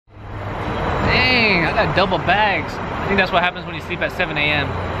I got double bags. I think that's what happens when you sleep at 7 a.m.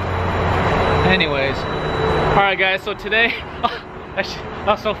 Anyways, all right, guys. So today, that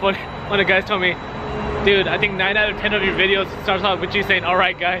was so funny. One of the guys told me, dude, I think 9 out of 10 of your videos starts off with you saying, "All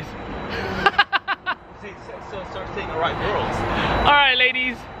right, guys." So start saying "all right, girls." All right,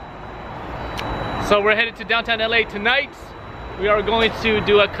 ladies. So we're headed to downtown LA tonight. We are going to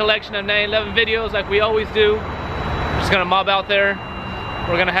do a collection of 9/11 videos like we always do. We're just gonna mob out there.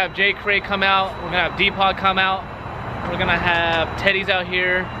 We're gonna have Jay Craig come out. We're gonna have D-Pod come out. We're gonna have Teddy's out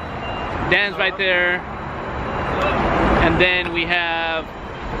here. Dan's right there. And then we have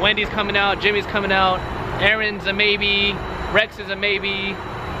Wendy's coming out, Jimmy's coming out, Aaron's a maybe, Rex is a maybe,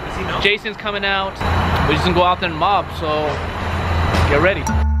 Jason's coming out. We're just gonna go out there and mob, so get ready.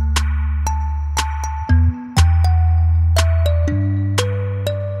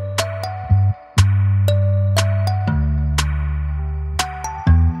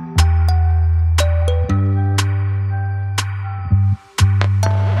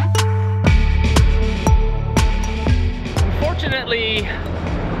 Unfortunately,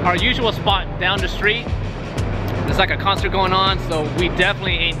 our usual spot down the street, there's like a concert going on, so we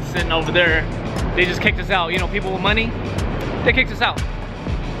definitely ain't sitting over there. They just kicked us out. You know, people with money, they kicked us out.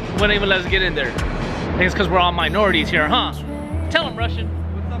 Wouldn't even let us get in there. I think it's because we're all minorities here, huh? Tell them, Russian.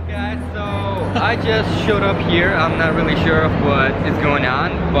 What's up, guys? So I just showed up here. I'm not really sure of what is going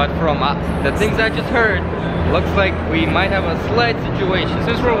on, but from the things I just heard, looks like we might have a slight situation.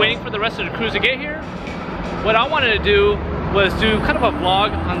 Since we're waiting for the rest of the crews to get here, what I wanted to do was do kind of a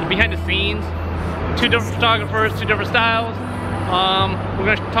vlog on the behind the scenes. 2 different photographers, 2 different styles. We're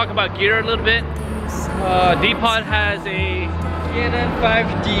gonna talk about gear a little bit. D-Pod has a Canon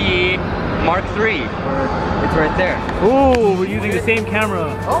 5D Mark III. It's right there. Ooh, we're using the same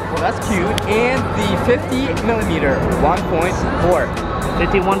camera. Oh, well that's cute. And the 50mm 1.4.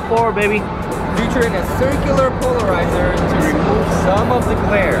 50-1.4, baby. Featuring a circular polarizer to remove some of the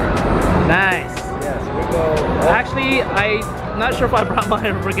glare. Nice. Actually, I'm not sure if I brought my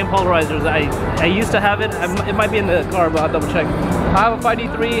freaking polarizers. I used to have it. It might be in the car, but I'll double check. I have a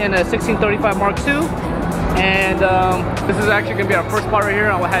 5D3 and a 1635 Mark II. And this is actually going to be our first spot right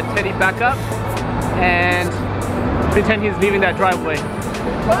here. I'll have Teddy back up and pretend he's leaving that driveway.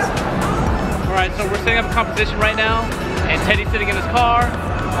 Alright, so we're setting up a composition right now. And Teddy's sitting in his car.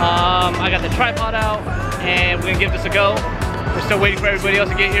 I got the tripod out. And we're going to give this a go. We're still waiting for everybody else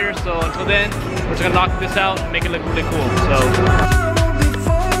to get here, so until then, we're just gonna knock this out and make it look really cool.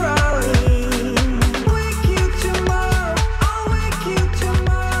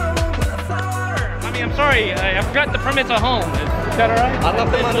 I'm sorry, I forgot the permits at home. Is that alright? I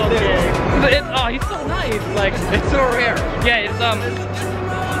left them on the day. Oh, he's so nice. Like, it's so rare. Yeah, it's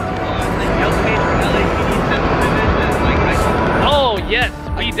Oh yes,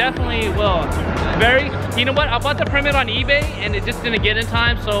 we definitely will. You know what? I bought the permit on eBay and it just didn't get in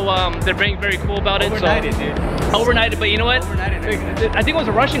time, so they're being very cool about it. Overnighted, dude. Overnighted, but you know what? Overnighted. I think it was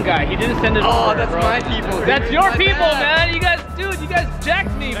a Russian guy. He didn't send it. Oh, that's my people. Dude. That's your people, man. You guys, dude, you guys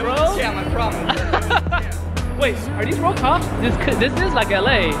jacked me, bro. Yeah, I promise. Wait, are these real cops? This is like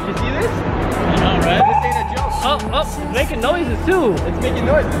LA. You see this? I know, right? This ain't a joke. Oh, it's making noises too. It's making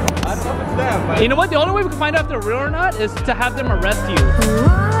noises. I don't know if it's them, but... You know what? The only way we can find out if they're real or not is to have them arrest you.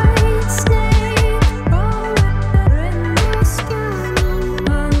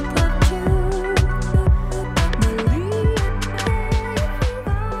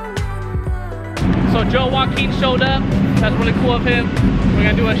 So Joe Joaquin showed up. That's really cool of him. We're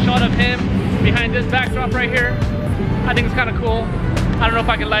gonna do a shot of him behind this backdrop right here. I think it's kind of cool. I don't know if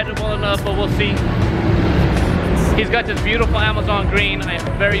I can light it well enough, but we'll see. He's got this beautiful Amazon green. I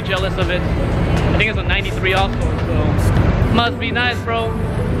am very jealous of it. I think it's a 93 also, so must be nice, bro.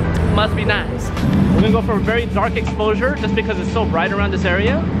 Must be nice. We're gonna go for a very dark exposure just because it's so bright around this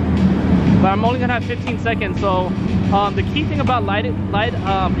area. But I'm only gonna have 15 seconds, so the key thing about light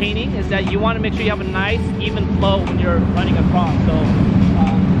painting is that you want to make sure you have a nice, even flow when you're running across. So,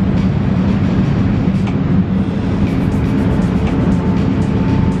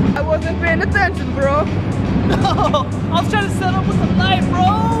 I wasn't paying attention, bro. No, I was trying to set up with the light,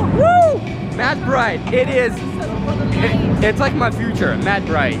 bro. Woo! Matte bright. It is. It's like my future, matte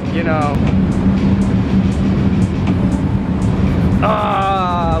bright. You know.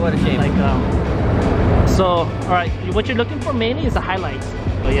 Ah, what a shame. Like, so, all right, what you're looking for mainly is the highlights.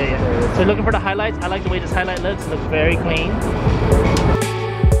 Oh yeah. So you're looking for the highlights. I like the way this highlight looks. It looks very clean.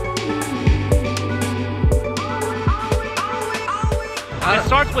 It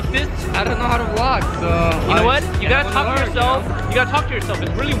starts with this. I don't know how to vlog, so... You know what? You gotta talk to yourself. You gotta talk to yourself.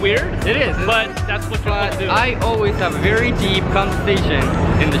 It's really weird. It is. But that's what you're supposed to do. I always have very deep conversation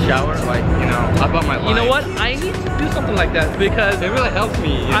in the shower, like, you know, about my life. You know what? I need to do something like that because it really helps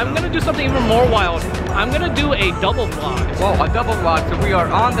me. I'm gonna do something even more wild. I'm gonna do a double vlog. Well, a double vlog. So we are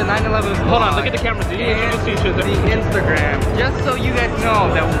on the 9/11 vlog. Hold on, look at the camera. So you can see each other. The Instagram. Just so you guys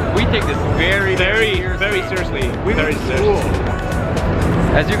know that we take this very seriously. Very seriously.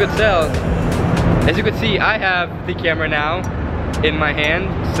 As you could see, I have the camera now in my hand.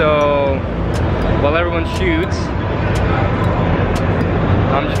 So while everyone shoots,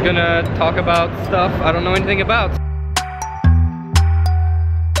 I'm just gonna talk about stuff I don't know anything about.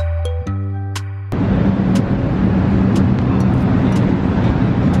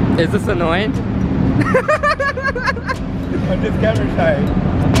 Is this annoying? I'm just camera shy.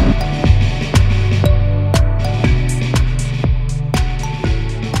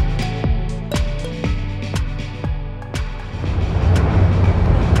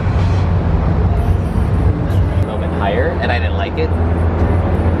 And I didn't like it.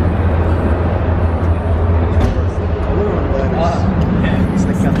 It's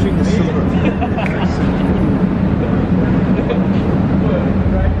like capturing the silver.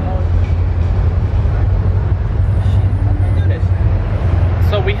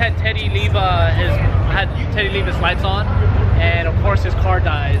 So we had Teddy leave his lights on, and of course his car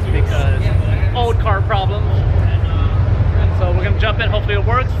dies because old car problems. And so we're gonna jump in. Hopefully it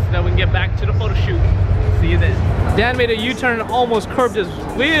works. Then we can get back to the photo shoot. See you then. Dan made a U-turn and almost curved his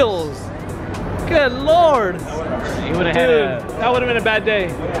wheels. Good Lord. He would have had that would have been a bad day.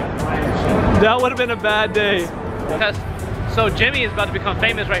 That would have been a bad day. So Jimmy is about to become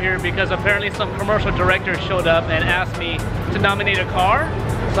famous right here because apparently some commercial director showed up and asked me to nominate a car.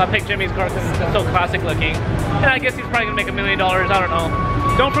 So I picked Jimmy's car because it's so classic looking. And I guess he's probably gonna make $1 million, I don't know.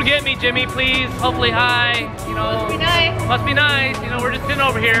 Don't forget me, Jimmy, please. Hopefully, hi. You know, must be nice. Must be nice. You know, we're just sitting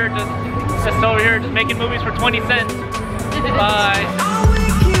over here, just over here, just making movies for 20 cents. Bye. I'll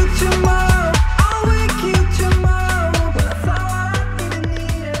wake you tomorrow. I'll wake you tomorrow. That's all I really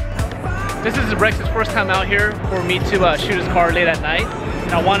needed. This is Rex's first time out here for me to shoot his car late at night.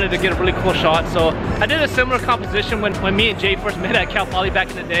 And I wanted to get a really cool shot, so I did a similar composition when me and Jay first met at Cal Poly back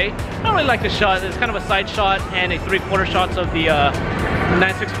in the day. I don't really like the shot. It's kind of a side shot and a 3/4 shots of the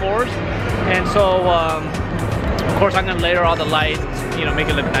 964s. And so, of course, I'm gonna layer all the lights, you know, make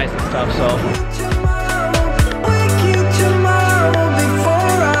it look nice and stuff. So. Tomorrow, wake you tomorrow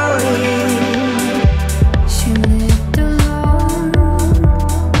before I leave. She lived alone.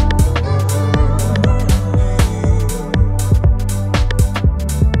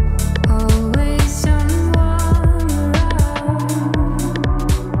 Always someone around.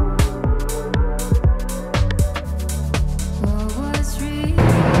 What was real?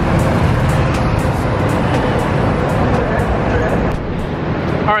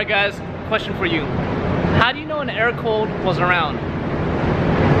 All right, guys, question for you. How do you know an air-cooled was around?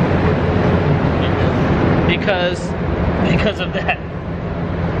 Because of that.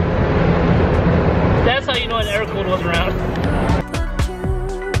 That's how you know an air-cooled was around.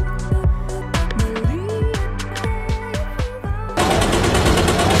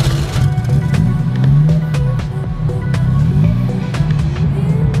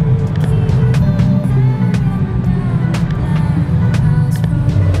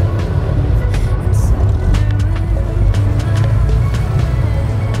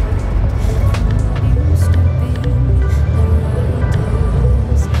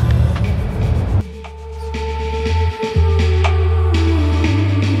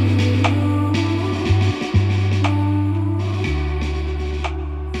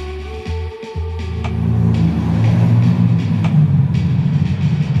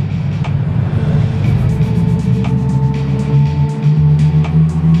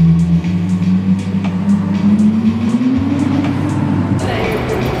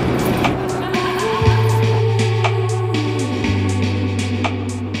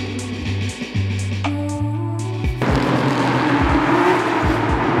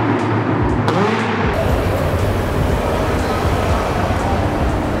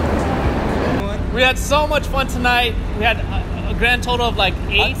 We had so much fun tonight. We had a grand total of like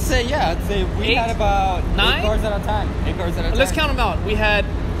 8. I'd say we had about 9? 8 cars at a time. 8 cars at a time. Let's count them out. We had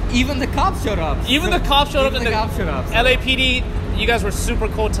Even the cops showed up. the cops showed up. Even the cops showed up. LAPD. You guys were super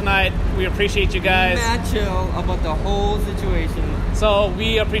cool tonight. We appreciate you guys. Mad chill about the whole situation. So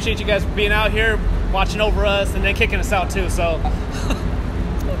we appreciate you guys being out here, watching over us, and then kicking us out too. So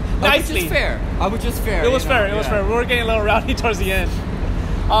nicely. I was just fair. It was fair. It was fair. We were getting a little rowdy towards the end.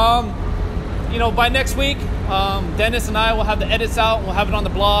 You know, by next week, Dennis and I will have the edits out. We'll have it on the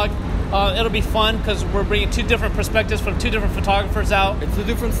blog. It'll be fun because we're bringing two different perspectives from two different photographers out. It's a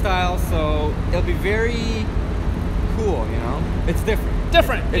different style, so it'll be very cool, you know? It's different.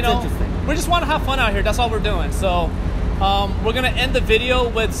 Different, you know? Interesting. We just want to have fun out here. That's all we're doing. So we're going to end the video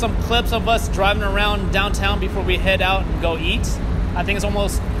with some clips of us driving around downtown before we head out and go eat. I think it's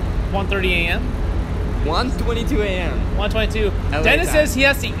almost 1:30 a.m. 1:22 a.m. 1:22. LA Dennis time. says he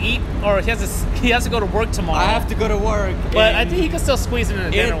has to eat, or he has to go to work tomorrow. I have to go to work. But I and think he can still squeeze in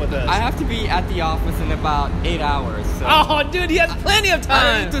a dinner with us. I have to be at the office in about 8 hours. So. Oh, dude, he has plenty of I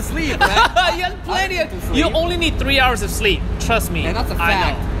time. need to sleep, man. He has plenty I of. need to sleep. You only need 3 hours of sleep. Trust me. And that's a I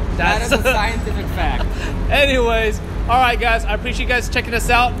fact. know. That is a scientific fact. Anyways, all right, guys. I appreciate you guys checking us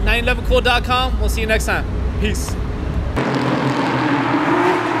out. 911cool.com. We'll see you next time. Peace.